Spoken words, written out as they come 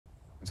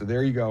And so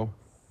there you go,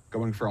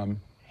 going from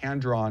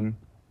hand-drawn,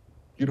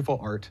 beautiful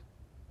art,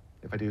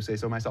 if I do say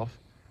so myself,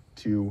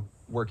 to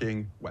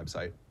working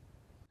website.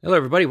 Hello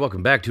everybody,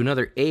 welcome back to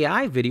another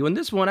AI video. In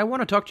this one, I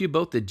want to talk to you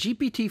about the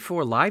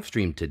GPT-4 live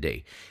stream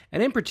today.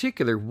 And in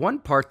particular, one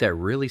part that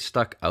really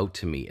stuck out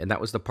to me, and that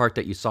was the part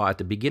that you saw at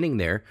the beginning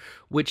there,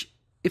 which,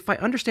 if I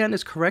understand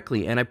this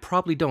correctly, and I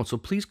probably don't, so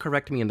please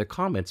correct me in the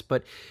comments,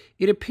 but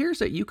it appears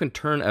that you can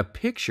turn a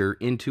picture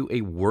into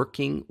a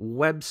working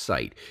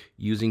website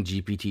using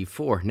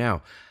GPT-4.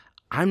 Now,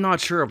 I'm not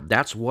sure if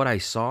that's what I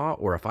saw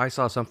or if I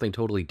saw something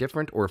totally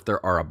different or if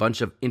there are a bunch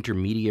of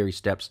intermediary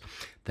steps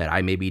that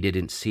I maybe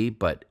didn't see,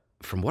 but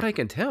from what I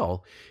can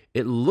tell,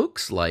 it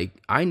looks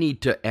like I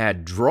need to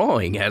add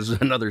drawing as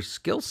another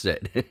skill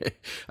set.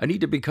 I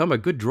need to become a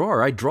good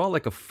drawer. I draw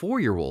like a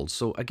 4-year-old.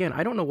 So again,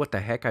 I don't know what the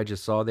heck I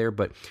just saw there,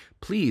 but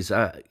please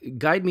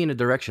guide me in a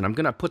direction. I'm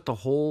gonna put the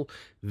whole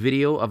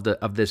video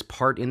of this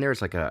part in there.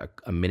 It's like a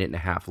minute and a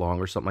half long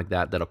or something like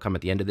that. That'll come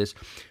at the end of this.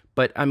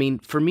 But I mean,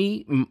 for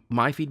me,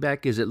 my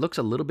feedback is it looks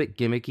a little bit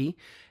gimmicky,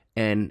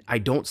 and I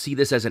don't see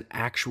this as an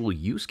actual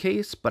use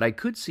case, but I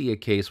could see a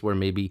case where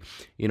maybe,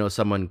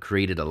 someone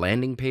created a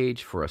landing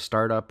page for a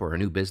startup or a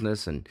new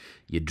business, and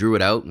you drew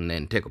it out and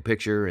then take a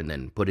picture and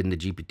then put it in the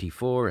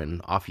GPT-4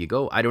 and off you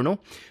go. I don't know.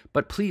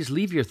 But please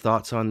leave your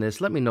thoughts on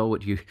this. Let me know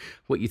what you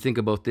think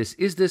about this.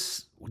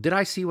 Did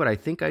I see what I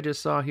think I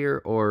just saw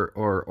here,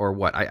 or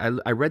what?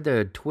 I read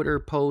the Twitter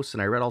posts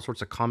and I read all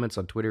sorts of comments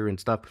on Twitter and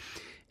stuff.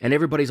 And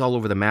everybody's all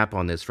over the map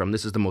on this, from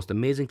this is the most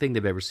amazing thing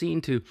they've ever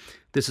seen to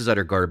this is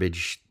utter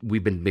garbage.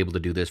 We've been able to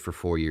do this for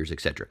 4 years,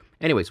 etc.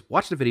 Anyways,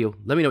 watch the video.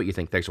 Let me know what you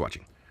think. Thanks for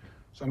watching.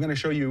 So I'm going to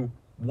show you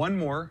one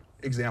more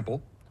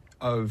example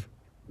of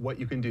what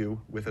you can do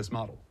with this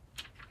model.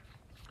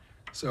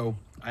 So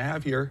I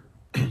have here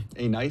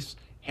a nice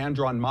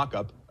hand-drawn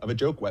mock-up of a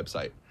joke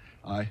website.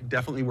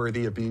 Definitely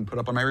worthy of being put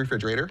up on my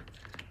refrigerator.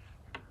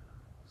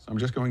 So I'm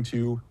just going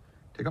to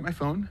take out my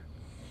phone,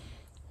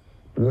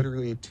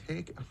 literally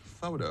take a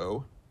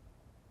photo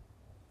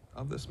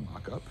of this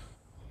mock-up,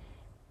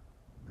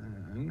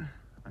 then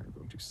I'm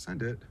going to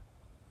send it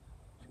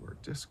to our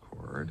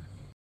Discord.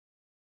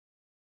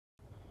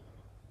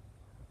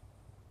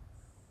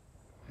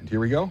 And here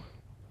we go.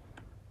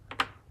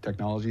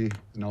 Technology is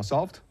now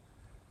solved.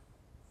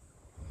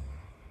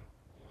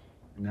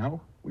 And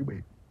now we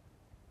wait.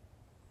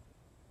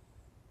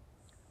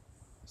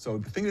 So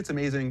the thing that's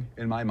amazing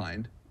in my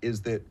mind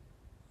is that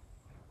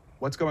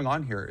what's going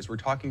on here is we're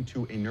talking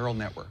to a neural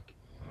network.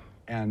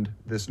 And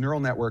this neural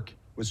network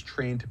was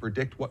trained to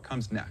predict what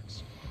comes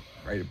next,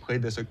 right? It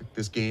played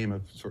this game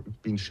of sort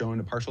of being shown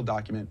a partial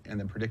document and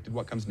then predicted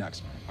what comes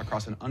next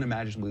across an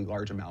unimaginably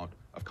large amount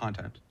of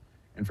content.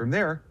 And from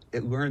there,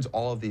 it learns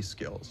all of these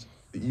skills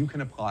that you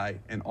can apply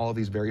in all of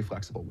these very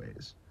flexible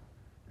ways.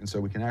 And so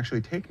we can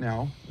actually take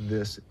now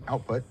this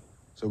output.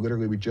 So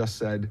literally we just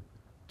said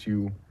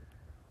to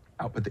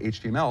output the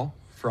HTML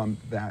from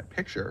that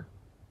picture.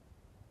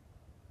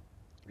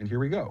 And here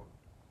we go.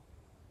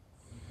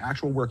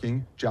 Actual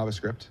working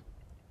JavaScript,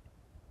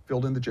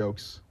 filled in the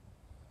jokes.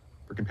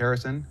 For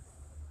comparison,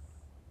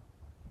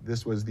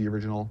 this was the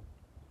original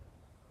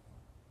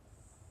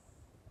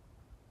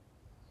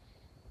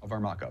of our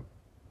mockup.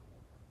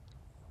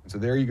 And so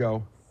there you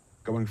go,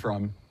 going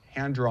from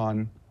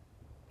hand-drawn,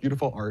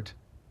 beautiful art,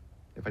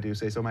 if I do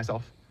say so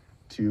myself,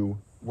 to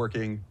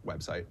working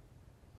website.